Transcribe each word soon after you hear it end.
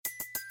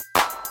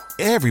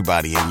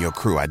Everybody in your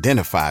crew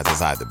identifies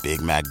as either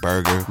Big Mac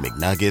Burger,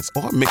 McNuggets,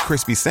 or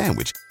McCrispy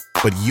Sandwich.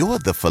 But you're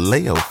the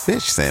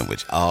Filet-O-Fish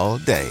Sandwich all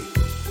day.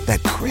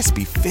 That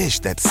crispy fish,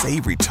 that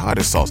savory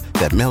tartar sauce,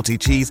 that melty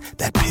cheese,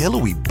 that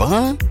pillowy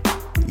bun.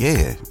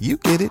 Yeah, you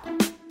get it.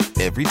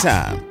 Every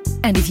time.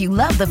 And if you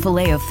love the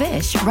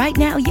Filet-O-Fish, right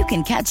now you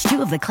can catch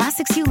 2 of the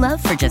classics you love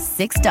for just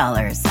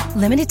 $6.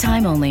 Limited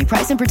time only.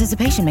 Price and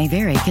participation may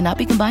vary. Cannot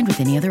be combined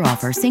with any other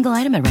offer. Single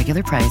item at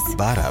regular price.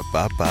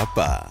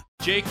 Ba-da-ba-ba-ba.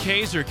 Jay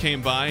Kaiser came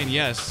by, and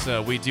yes,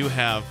 we do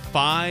have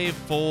 5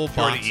 full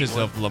boxes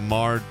of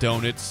Lamar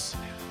donuts.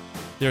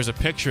 There's a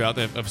picture out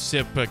there of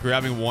Sip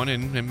grabbing one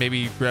and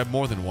maybe grab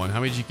more than one. How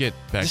many did you get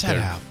back Just there?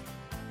 had half.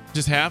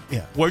 Just half?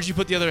 Yeah. Where'd you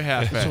put the other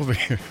half It's back? over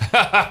here.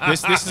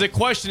 This is a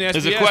question asked.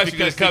 It's a question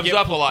because it comes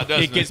up a lot,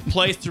 doesn't it? It gets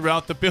placed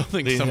throughout the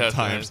building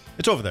sometimes.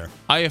 It's over there.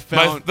 I have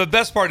found... The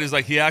best part is,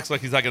 like, he acts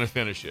like he's not going to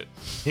finish it.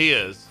 He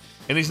is.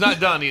 And he's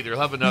not done either. He'll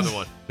have another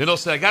one. Then he'll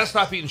say, I got to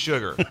stop eating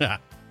sugar.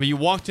 But you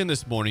walked in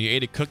this morning, you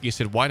ate a cookie, you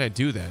said, why'd I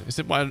do that? I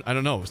said, well, I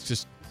don't know. It's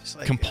just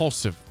like,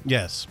 compulsive.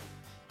 Yes.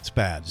 It's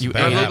bad. It's You a bad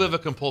You're a little habit. bit of a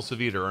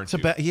compulsive eater, aren't It's a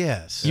you? bad.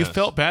 Yes. You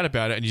felt bad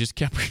about it, and you just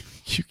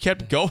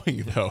kept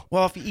going, though.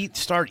 Well, if you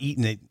start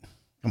eating it,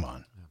 come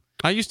on.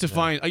 I used to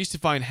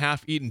find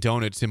half-eaten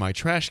donuts in my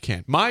trash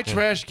can. My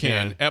trash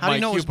can at How do my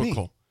you know it was me?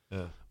 cubicle.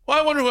 Well,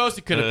 I wonder who else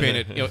it could have been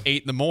at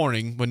 8 in the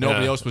morning when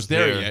nobody else was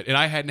there Yeah. yet, and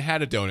I hadn't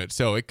had a donut.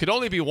 So it could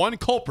only be one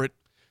culprit,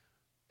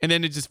 and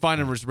then it just find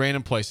them as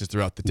random places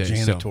throughout the day.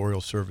 So,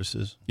 Janitorial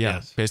services. yeah,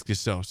 Yes. basically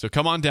so. So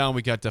come on down.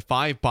 We got the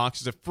 5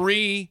 boxes of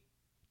free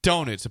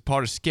donuts, a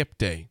part of Skip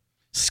Day.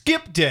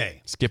 Skip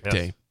day. Skip Yes.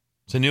 Day.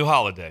 It's a new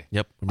holiday.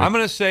 Yep. I'm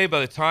going to say by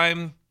the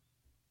time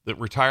that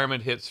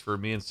retirement hits for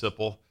me and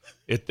Sipple,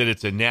 that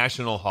it's a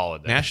national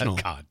holiday. National.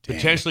 God damn.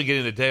 Potentially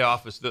getting the day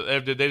off.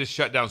 They just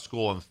shut down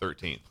school on the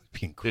 13th.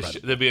 Be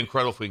incredible. That'd be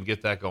incredible if we can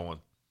get that going.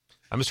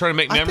 I'm just trying to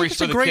make I think memories it's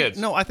for a the great- kids.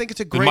 No, I think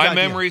it's a great My idea.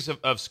 memories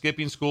of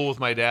skipping school with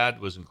my dad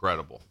was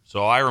incredible.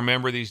 So I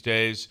remember these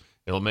days.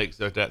 It'll make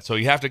that. So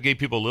you have to give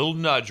people a little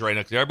nudge right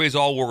now because everybody's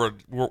all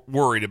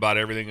worried about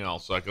everything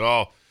else. Like,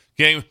 oh,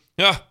 game,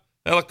 yeah,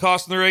 that'll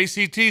cost them their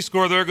ACT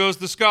score. There goes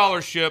the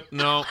scholarship.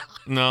 No,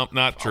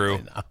 not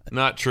true.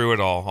 Not true at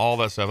all. All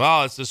that stuff.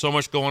 Oh, there's so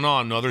much going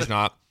on. No, there's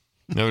not.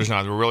 No, there's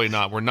not. We're really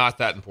not. We're not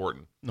that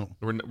important. No.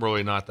 We're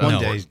really not that One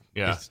important.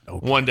 day Yeah. is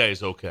okay. One day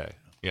is okay.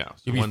 Yeah. So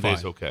You'll be one day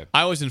is fine. okay.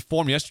 I was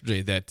informed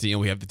yesterday that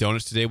we have the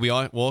donuts today.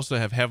 We'll also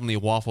have Heavenly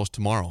Waffles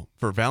tomorrow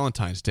for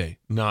Valentine's Day.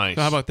 Nice.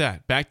 So how about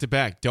that? Back to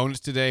back. Donuts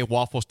today,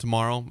 waffles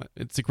tomorrow.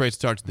 It's a great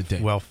start to the day.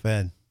 Well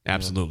fed.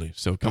 Absolutely.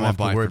 So come Don't on have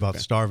by. to worry for- about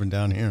starving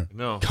down here.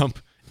 No. Come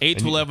 8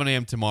 to 11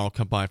 a.m. tomorrow.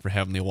 Come by for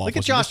Heavenly Waffles. Look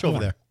at Josh over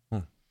there.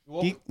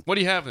 What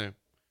do you have there?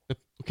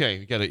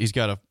 Okay, he's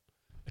got a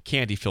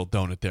candy-filled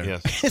donut there.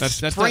 Yes.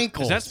 It's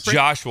sprinkles. Is that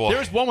Joshua.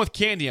 There's one with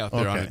candy out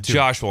there on Okay. it too.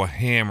 Josh will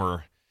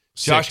hammer.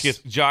 Josh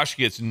 6.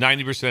 gets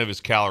 90% of his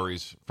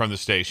calories from the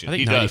station. I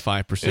think he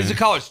 95%. does. He's a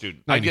college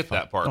student. I get 95.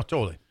 that part. Oh,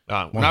 totally.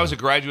 When I was a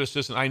graduate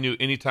assistant, I knew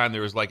anytime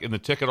there was like in the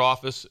ticket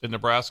office in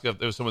Nebraska, if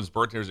there was someone's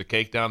birthday, there was a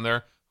cake down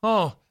there.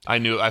 Oh, I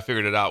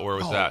figured it out where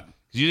it was at.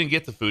 Because you didn't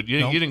get the food. You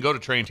didn't go to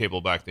train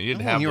table back then. You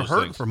didn't have you're those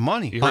hurting things. for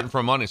money. You're hurting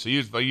for money. So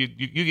you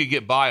could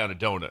get by on a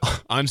donut.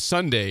 On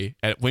Sunday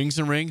at Wings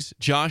and Rings,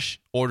 Josh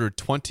ordered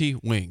 20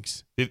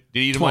 wings. Did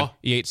you eat them 20. all?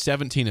 He ate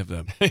 17 of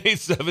them. He ate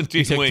 17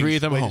 He took wings. 3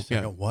 of them Wait a home.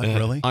 second. Yeah. What,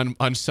 really?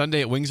 On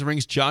Sunday at Wings and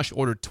Rings, Josh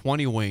ordered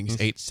 20 wings,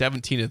 ate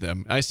 17 of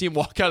them. I see him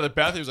walk out of the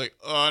bathroom. He's like,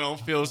 "Oh, I don't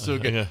feel so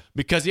good," Yeah.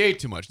 because he ate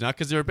too much, not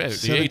because they were bad.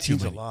 He ate too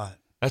 17's a many. lot.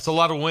 That's a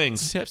lot of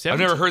wings. 17. I've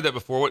never heard that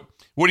before.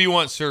 What do you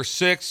want, sir?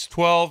 6,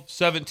 12,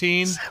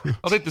 17?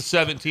 I'll take the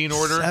 17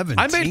 order. 17.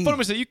 I made fun of him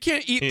and said, "You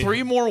can't eat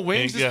 3 more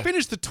wings. Yeah. Just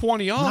finish the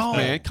 20 off, No.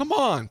 man. Come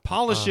on,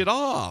 polish it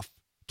off."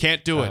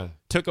 Can't do it.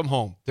 Took him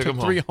home. Took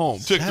 3 home.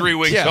 Took 3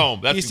 wings Yeah.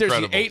 home. That's he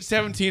seriously incredible. ate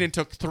 17 and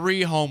took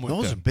 3 home with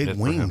Those them. are big Good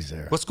for wings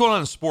there. What's going on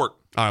in sport?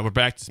 All right, we're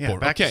back to Yeah,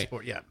 sport. back to okay.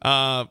 sport,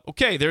 yeah.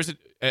 Okay, there's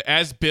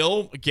as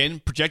Bill again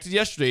projected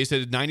yesterday. He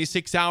said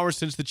 96 hours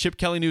since the Chip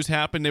Kelly news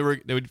happened,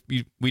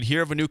 we'd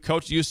hear of a new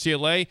coach at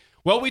UCLA.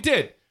 Well, we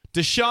did.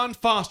 Deshaun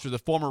Foster, the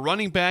former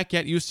running back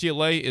at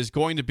UCLA, is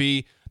going to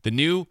be the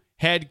new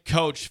head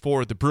coach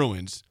for the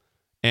Bruins.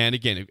 And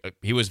again,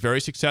 he was very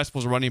successful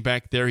as a running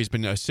back there. He's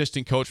been an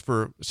assistant coach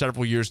for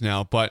several years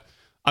now. But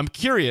I'm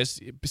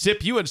curious,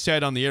 Zip, you had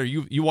said on the air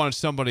you wanted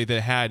somebody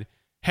that had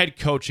head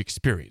coach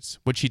experience,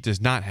 which he does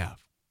not have.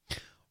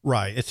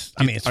 Right. It's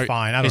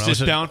fine. I don't is know.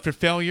 this bound for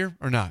failure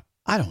or not?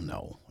 I don't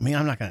know. I mean,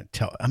 I'm not going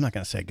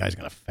to say a guy's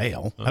going to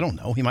fail. I don't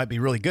know. He might be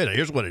really good.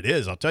 Here's what it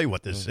is. I'll tell you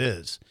what this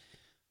is.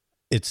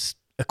 It's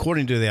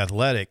according to The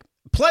Athletic.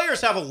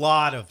 Players have a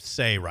lot of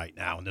say right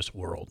now in this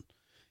world.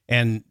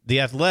 And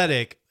The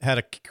Athletic had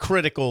a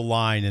critical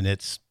line in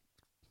its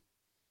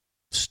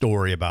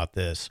story about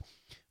this.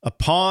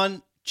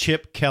 Upon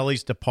Chip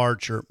Kelly's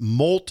departure,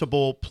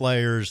 multiple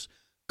players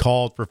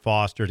called for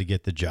Foster to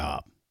get the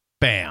job.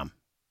 Bam.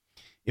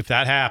 If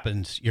that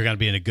happens, you're going to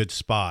be in a good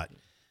spot.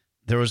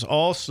 There was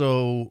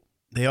also,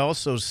 they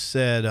also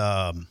said,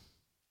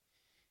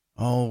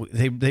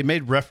 they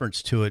made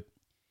reference to it.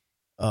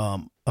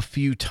 a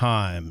few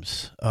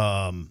times.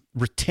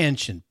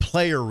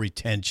 Player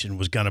retention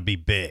was going to be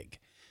big.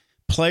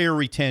 Player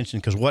retention,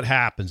 because what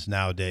happens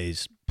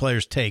nowadays,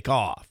 players take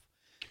off.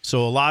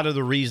 So a lot of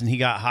the reason he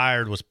got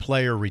hired was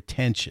player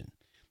retention.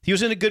 He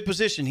was in a good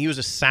position. He was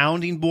a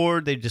sounding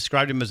board. They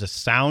described him as a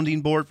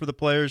sounding board for the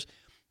players.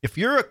 If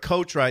you're a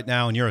coach right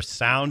now and you're a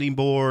sounding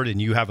board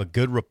and you have a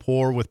good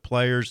rapport with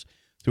players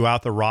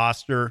throughout the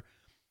roster,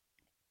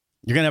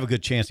 you're going to have a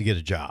good chance to get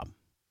a job.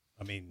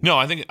 I mean, no,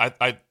 I think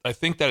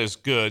that is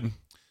good.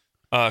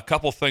 A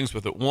couple things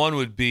with it. One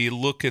would be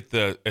look at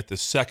the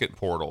second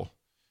portal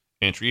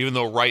entry. Even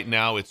though right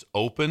now it's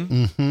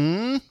open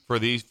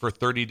for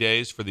 30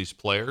 days for these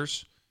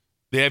players,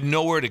 they have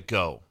nowhere to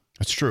go.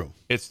 That's true.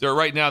 It's there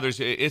right now.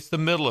 It's the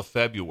middle of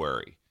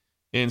February,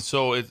 and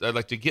so I'd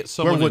like to get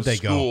someone Where would in they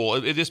school. go?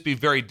 It'd just be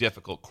very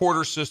difficult.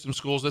 Quarter system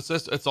schools.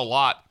 It's a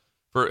lot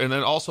for, and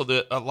then also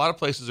a lot of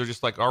places are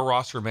just like our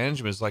roster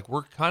management is like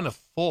we're kind of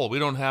full. We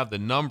don't have the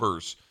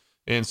numbers,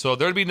 and so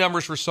there'd be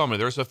numbers for some.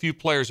 There's a few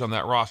players on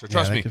that roster.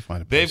 Trust me,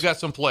 they've got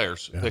some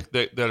players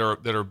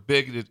that are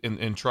big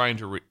in trying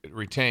to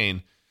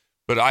retain.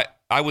 But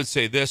I would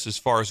say this as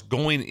far as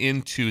going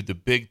into the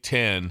Big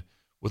Ten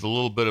with a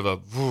little bit of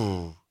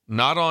a.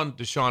 Not on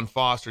Deshaun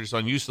Foster, just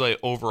on UCLA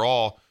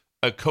overall,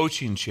 a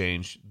coaching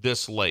change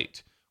this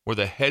late, where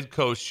the head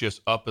coach just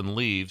up and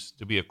leaves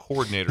to be a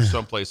coordinator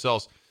someplace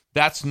else.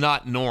 That's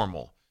not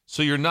normal.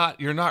 So you're not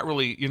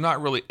really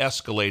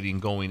escalating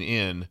going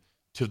in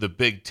to the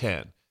Big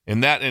Ten.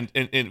 And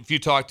if you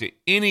talk to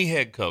any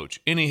head coach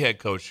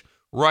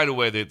right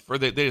away, they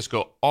just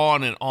go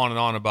on and on and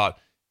on about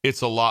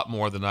it's a lot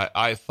more than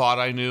I thought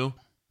I knew.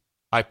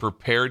 I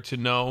prepared to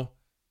know.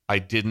 I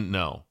didn't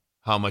know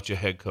how much a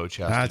head coach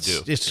has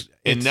to do.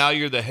 And now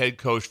you're the head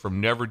coach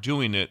from never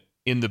doing it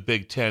in the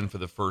Big Ten for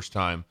the first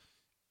time.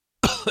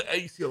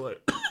 UCLA.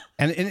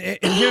 And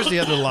here's the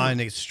other line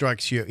that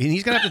strikes you. And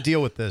he's going to have to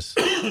deal with this.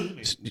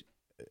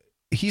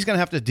 He's going to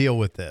have to deal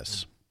with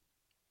this.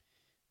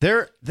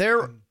 Their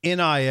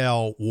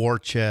NIL war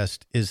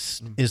chest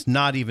is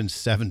not even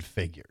seven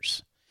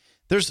figures.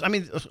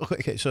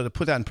 Okay, so to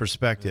put that in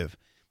perspective,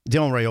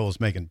 Dylan Raiola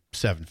is making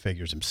seven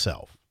figures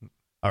himself.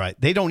 All right.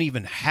 They don't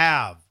even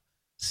have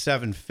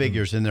seven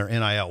figures in their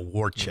NIL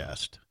war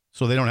chest.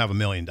 So they don't have $1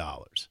 million.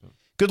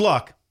 Good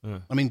luck.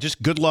 I mean,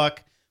 just good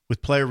luck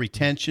with player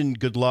retention.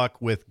 Good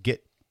luck with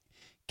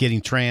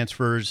getting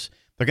transfers.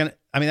 They're going to,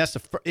 I mean, that's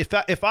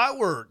if I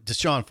were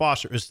Deshaun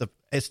Foster, it's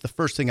the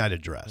first thing I'd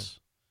address.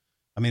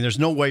 I mean, there's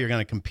no way you're going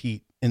to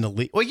compete in the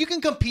league. Well, you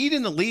can compete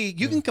in the league.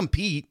 You can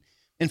compete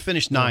and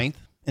finish 9th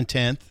and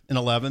 10th and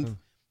 11th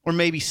or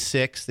maybe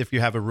 6th if you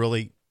have a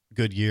really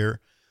good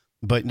year.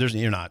 But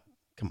you're not.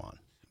 Come on.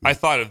 I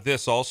thought of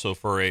this also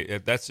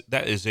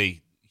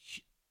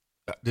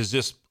does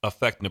this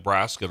affect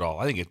Nebraska at all?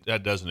 I think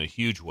that does in a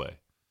huge way.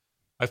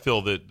 I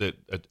feel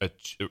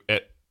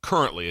that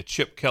currently a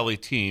Chip Kelly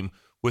team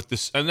with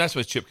this, and that's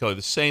what Chip Kelly,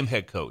 the same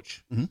head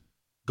coach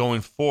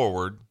going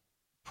forward,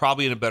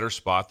 probably in a better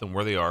spot than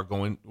where they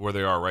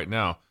are right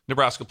now.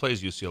 Nebraska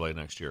plays UCLA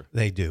next year.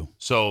 They do.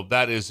 So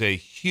that is a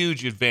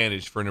huge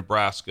advantage for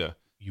Nebraska.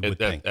 You would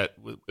think.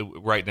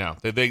 Right now.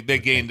 They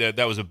gained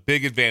that was a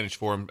big advantage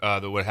for them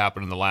that would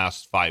happen in the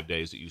last 5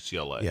 days at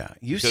UCLA. Yeah,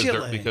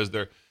 UCLA. Because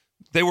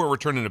they weren't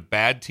returning a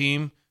bad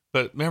team,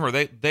 but remember,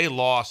 they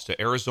lost to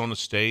Arizona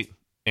State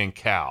and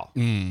Cal.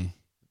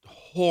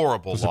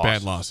 Horrible losses.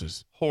 Bad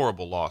losses.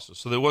 Horrible losses.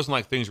 So it wasn't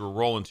like things were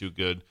rolling too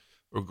good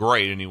or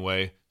great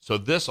anyway. So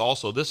this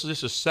is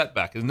just a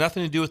setback. It has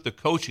nothing to do with the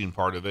coaching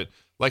part of it.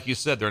 Like you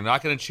said, they're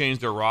not going to change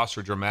their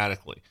roster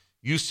dramatically.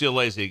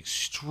 UCLA is an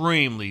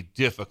extremely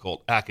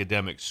difficult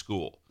academic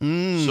school.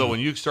 So when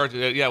you start to,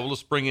 we'll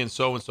just bring in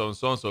so-and-so and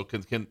so-and-so.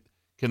 Can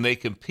they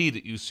compete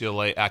at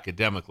UCLA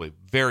academically?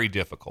 Very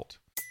difficult.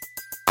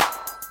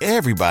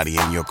 Everybody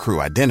in your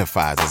crew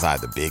identifies as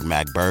either Big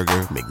Mac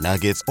Burger,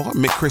 McNuggets, or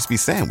McCrispy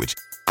Sandwich.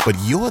 But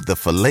you're the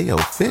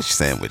Filet-O-Fish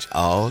Sandwich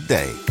all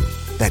day.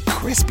 That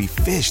crispy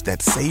fish,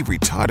 that savory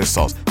tartar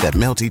sauce, that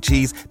melty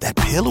cheese, that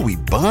pillowy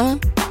bun.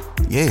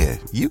 Yeah,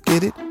 you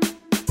get it.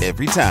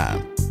 Every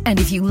time. And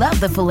if you love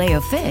the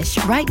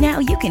Filet-O-Fish, right now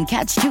you can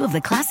catch two of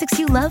the classics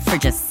you love for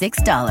just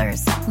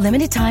 $6.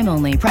 Limited time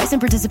only. Price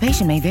and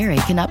participation may vary.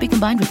 Cannot be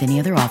combined with any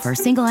other offer.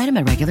 Single item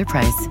at regular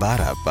price.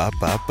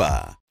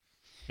 Ba-da-ba-ba-ba.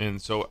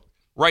 And so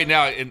right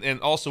now,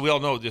 and also we all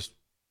know just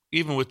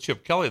even with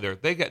Chip Kelly there,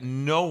 they got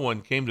no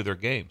one came to their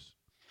games.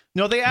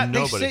 No, they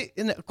say,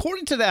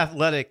 according to The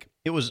Athletic,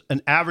 it was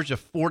an average of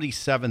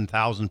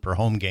 47,000 per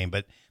home game,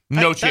 but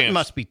no chance. That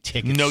must be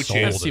tickets sold.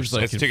 That seems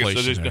like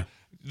inflation.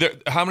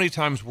 How many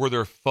times were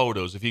there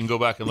photos, if you can go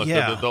back and look,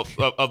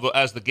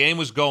 as the game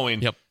was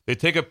going, they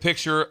take a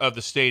picture of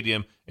the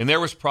stadium, and there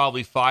was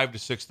probably 5,000 to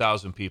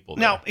 6,000 people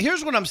there. Now,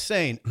 here's what I'm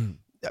saying.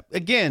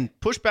 Again,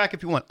 push back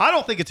if you want. I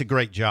don't think it's a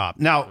great job.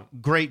 Now,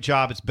 great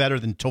job. It's better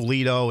than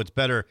Toledo. It's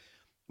better.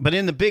 But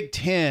in the Big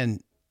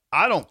Ten,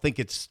 I don't think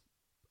it's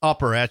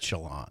upper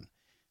echelon.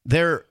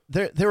 They're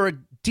a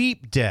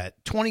deep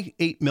debt,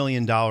 $28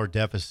 million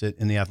deficit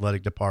in the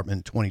athletic department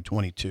in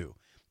 2022.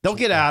 They'll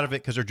get out of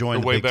it because they're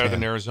joining They're way the Big better Ten.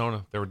 than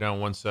Arizona. They were down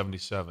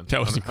 177. That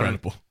was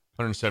incredible.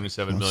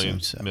 177 million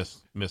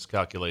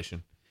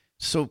miscalculation.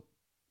 So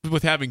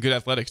With having good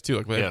athletics, too.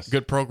 Like with Yes.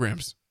 good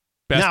programs.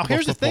 now Basketball,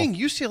 here's football. the thing.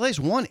 UCLA's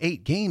won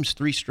 8 games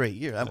 3 straight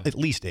years. At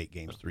least 8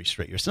 games 3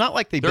 straight years. It's not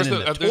like they've been in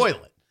the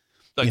toilet.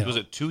 Like, was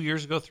it 2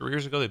 years ago, 3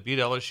 years ago, they beat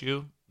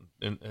LSU?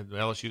 And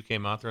LSU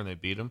came out there and they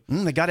beat them.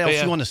 They got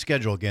LSU on the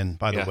schedule again,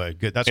 by the way.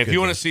 Good. That's if good. you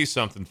want to see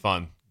something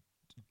fun,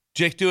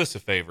 Jake, do us a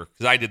favor,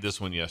 because I did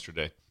this one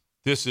yesterday.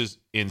 This is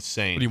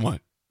insane. What do you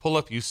want? Pull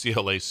up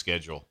UCLA's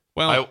schedule.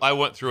 Well, I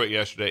went through it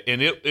yesterday,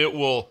 and it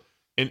will.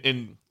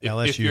 And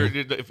if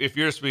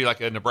you're just be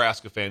like a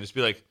Nebraska fan, just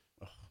be like,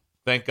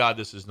 thank God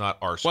this is not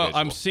our schedule. Well,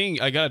 I'm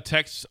seeing. I got a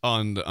text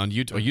on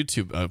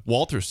YouTube.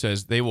 Walter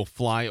says they will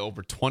fly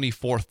over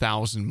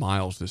 24,000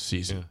 miles this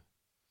season.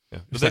 Yeah.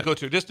 Does that go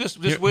to just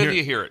where do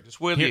you hear it? Just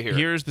where do you hear it?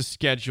 Here's the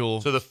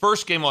schedule. So the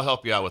first game I'll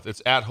help you out with.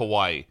 It's at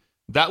Hawaii.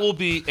 That will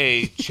be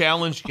a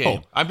challenge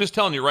game. I'm just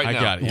telling you right now.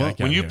 I got it. Yeah, I got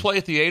when it you here. play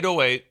at the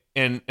 808,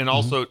 and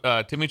also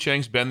Timmy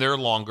Chang's been there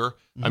longer.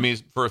 I mean,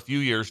 for a few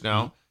years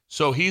now.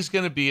 So he's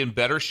going to be in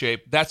better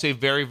shape. That's a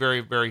very,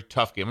 very, very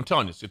tough game. I'm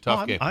telling you, it's a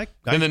tough game.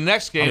 Then the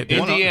next game,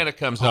 Indiana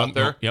comes out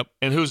there. Yep.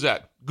 And who's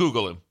that?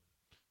 Google him.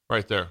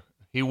 Right there.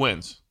 He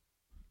wins.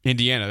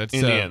 Indiana. That's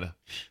Indiana.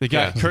 They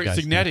got Kurt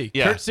Signetti.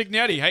 Yeah. Kurt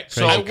Signetti. Hey,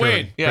 So I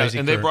win. Yeah, Crazy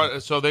and they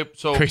Kurt.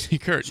 brought Crazy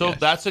Kurt. So yes.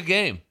 that's a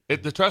game.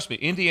 Trust me,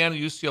 Indiana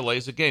UCLA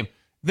is a game.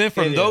 Then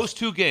from those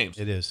 2 games,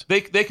 It is. They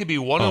could be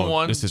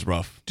 1-on-1. This is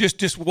rough.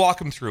 Just walk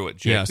them through it,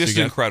 Jake. Yeah, so this is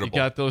you got, incredible.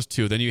 You got those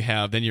 2. Then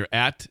you're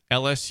at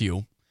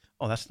LSU.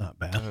 Oh, that's not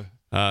bad.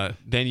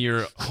 Then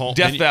you're home.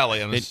 Death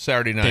Valley on a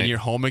Saturday night. Then you're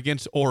home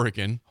against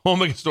Oregon.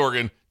 Home against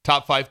Oregon,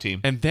 top 5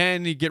 team. And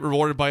then you get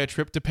rewarded by a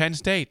trip to Penn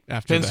State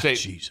after Penn that. State,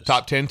 Jesus.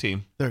 top 10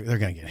 team. They're going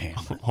to get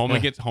hammered.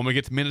 Home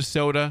against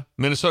Minnesota.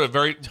 Minnesota,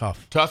 very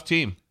Tough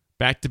team.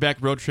 Back-to-back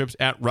road trips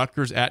at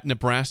Rutgers, at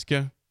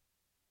Nebraska.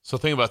 So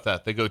think about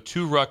that. They go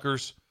to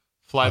Rutgers,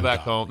 fly back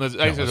home. There's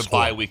a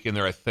bye week in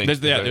there, I think. There's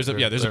a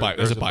bye.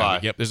 There's a bye.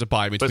 Yep, there's a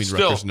bye between still,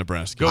 Rutgers and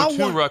Nebraska. Go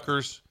to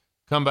Rutgers,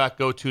 come back,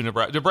 go to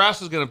Nebraska.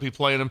 Nebraska's going to be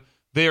playing them.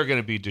 They are going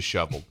to be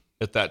disheveled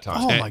at that time.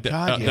 Oh, my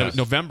God, yes.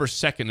 November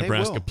 2nd,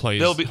 Nebraska will.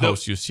 plays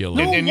host UCLA.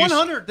 No, And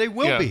 100. They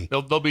will be.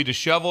 They'll be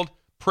disheveled.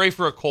 Pray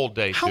for a cold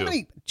day, How too.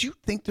 many do you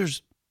think do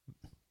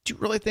you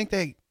really think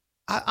they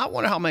I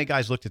wonder how many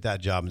guys looked at that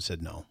job and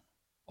said no.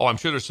 Oh, I'm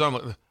sure there's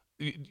some.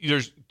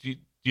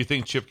 Do you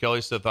think Chip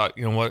Kelly thought,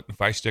 you know what, if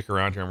I stick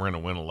around here, we're going to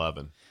win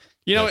 11?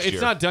 You know, next it's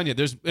year. not done yet.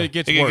 It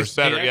gets It worse. gets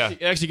better,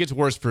 It actually gets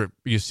worse for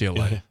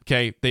UCLA.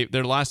 Okay,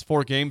 their last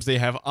 4 games, they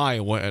have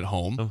Iowa at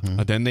home.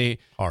 Then they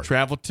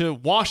travel to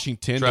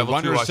Washington, the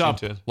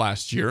runners-up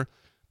last year.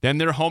 Then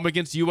they're home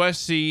against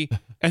USC.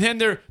 And then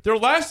their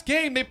last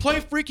game, they play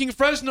freaking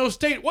Fresno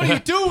State. What are you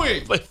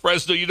doing? Play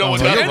Fresno. You don't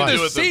want to nothing end to the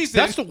do with them. season.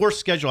 That's the worst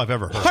schedule I've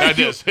ever heard. That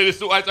is. It is.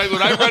 When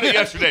I read it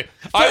yesterday,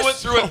 I went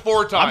through it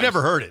 4 times. I've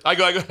never heard it. I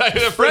go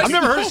I've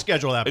never heard a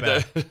schedule that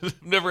bad.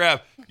 Never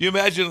have. You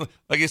imagine,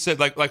 like I said,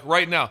 like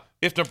right now,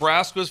 if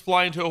Nebraska was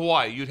flying to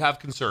Hawaii, you'd have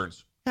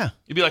concerns. Yeah.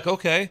 You'd be like,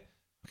 okay,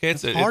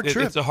 it's a hard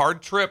trip. It's a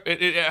hard trip.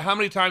 How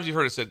many times you've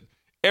heard it said?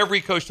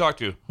 Every coach talked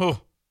to,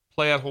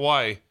 play at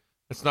Hawaii.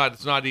 It's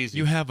not easy.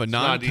 You have a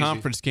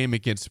non-conference game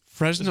against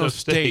Fresno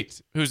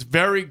State, who's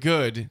very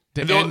good.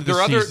 There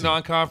are other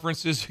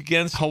non-conferences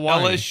against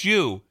Hawaii.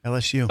 LSU.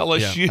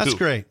 LSU. That's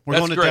great. We're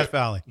going to Death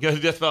Valley. Go to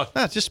Death Valley.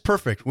 That's just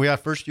perfect. We have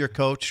first-year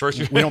coach.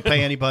 We don't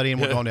pay anybody, and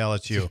we're going to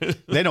LSU.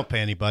 They don't pay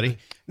anybody.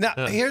 Now,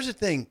 here's the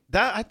thing.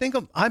 I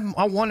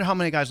wonder how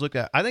many guys looked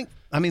at it.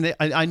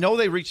 I know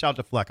they reached out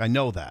to Fleck. I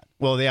know that.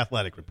 Well, the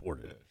Athletic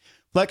reported it.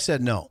 Fleck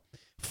said no.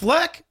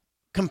 Fleck,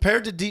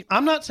 compared to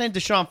I'm not saying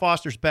Deshaun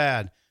Foster's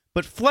bad,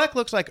 but Fleck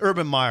looks like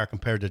Urban Meyer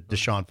compared to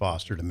Deshaun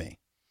Foster to me.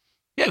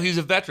 Yeah, he's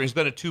a veteran. He's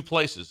been at 2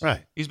 places.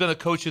 Right. He's been the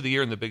coach of the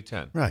year in the Big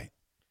Ten. Right.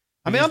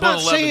 And I'm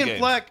not saying games.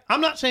 Fleck.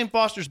 I'm not saying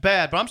Foster's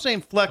bad, but I'm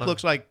saying Fleck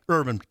looks like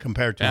Urban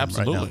compared to him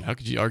Absolutely. right now. How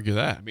could you argue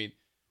that? I mean,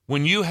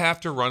 when you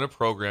have to run a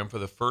program for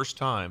the first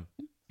time,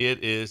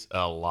 it is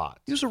a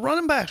lot. He was a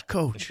running backs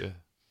coach.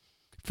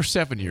 for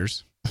 7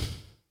 years,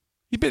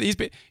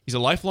 he's a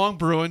lifelong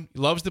Bruin. He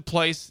loves the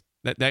place.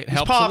 That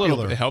helps popular. a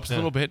little bit. It helps a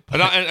little bit. And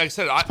like I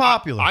said,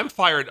 popular. I'm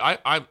fired.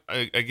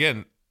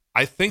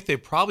 I think they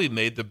probably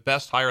made the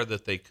best hire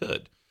that they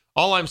could.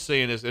 All I'm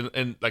saying is,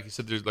 and like you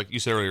said, like you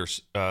said earlier,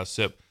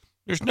 Sip,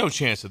 there's no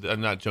chance that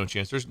not no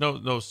chance. There's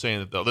no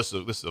saying that this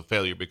is a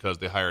failure because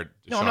they hired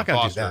Deshaun I'm not going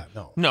to do Foster.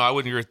 that. No, I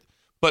wouldn't agree.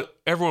 But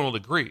everyone will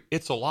agree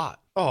it's a lot.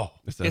 Oh,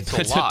 It's it's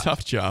a lot. a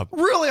tough job.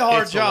 really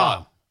hard It's a job.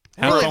 lot.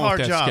 Have Really fun with hard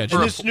that job schedule.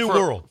 in this new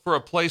world. For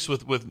a place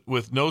with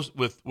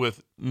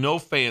no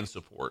fan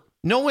support,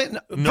 Virtually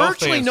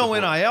fan no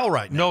support. NIL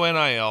right now. no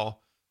NIL,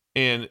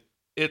 and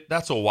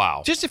that's a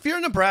wow. Just if you're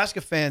a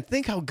Nebraska fan,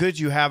 think how good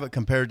you have it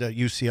compared to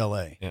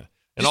UCLA. Yeah, and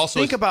Just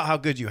also think about how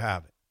good you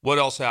have it. what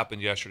else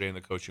happened yesterday in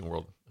the coaching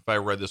world. If I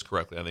read this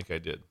correctly, I think I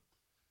did.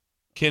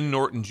 Ken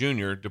Norton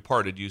Jr.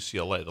 departed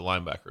UCLA, the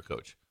linebacker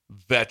coach,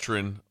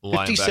 veteran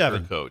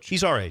 57. linebacker coach.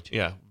 He's our age.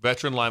 Yeah,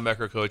 veteran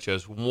linebacker coach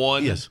has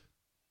won Yes.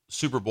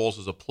 Super Bowls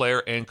as a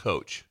player and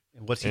coach.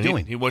 What's he And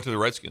doing? He went to the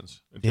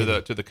Redskins,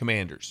 to the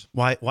Commanders.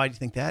 Why do you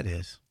think that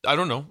is? I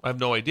don't know. I have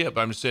no idea,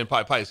 but I'm just saying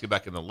probably has to get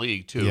back in the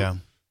league too. Yeah.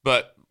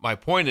 But my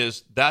point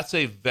is that's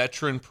a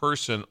veteran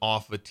person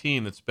off a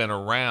team that's been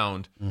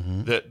around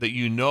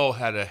that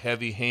had a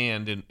heavy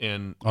hand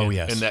in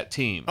that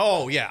team.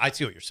 Oh yeah, I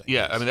see what you're saying.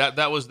 Yeah, I mean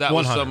that was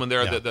 100, someone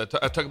there yeah. that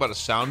I talk about a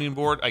sounding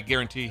board. I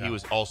guarantee he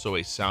was also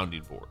a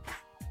sounding board.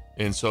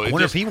 And so I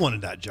wonder if he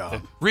wanted that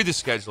job. Read the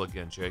schedule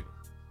again, Jake.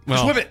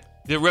 Just whip it.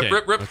 Yeah,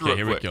 rip through it.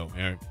 Here quick. we go.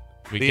 Here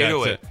we Do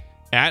got it.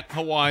 at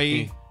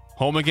Hawaii,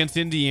 home against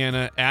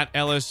Indiana, at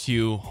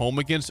LSU, home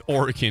against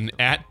Oregon,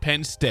 at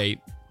Penn State,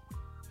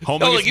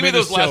 home against give me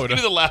Minnesota. give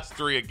me the last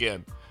three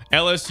again.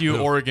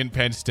 LSU, Oregon,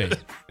 Penn State.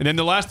 And then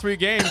the last three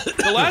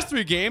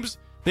games,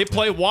 they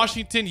play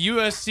Washington,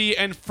 USC,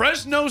 and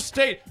Fresno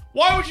State.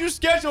 Why would you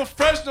schedule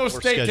Fresno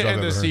State to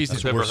end the season?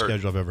 That's the worst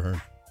schedule I've ever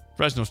heard.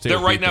 Fresno State. They're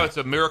right now, it's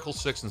a miracle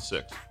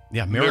 6-6.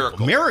 Yeah,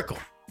 miracle.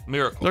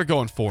 They're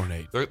going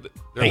 4-8. They're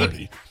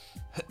 80.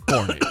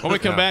 4-8. When we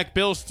come back,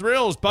 Bill's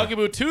Thrills,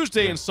 Bugaboo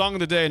Tuesday, and Song of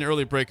the Day, and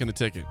early break in the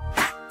ticket.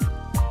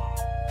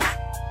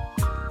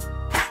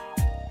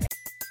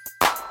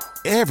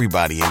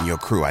 Everybody in your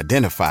crew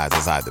identifies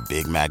as either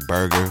Big Mac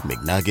Burger,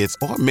 McNuggets,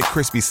 or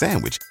McCrispy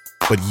Sandwich.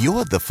 But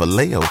you're the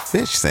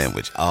Filet-O-Fish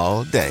Sandwich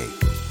all day.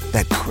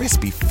 That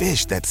crispy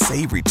fish, that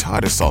savory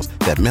tartar sauce,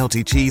 that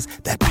melty cheese,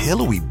 that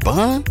pillowy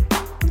bun.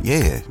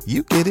 Yeah,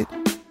 you get it.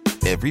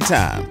 Every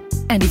time.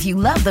 And if you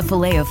love the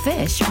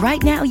Filet-O-Fish,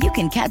 right now you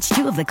can catch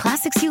two of the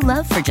classics you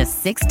love for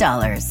just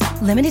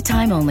 $6. Limited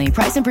time only.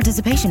 Price and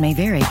participation may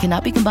vary.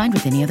 Cannot be combined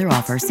with any other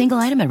offer. Single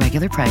item at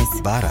regular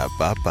price.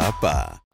 Ba-da-ba-ba-ba.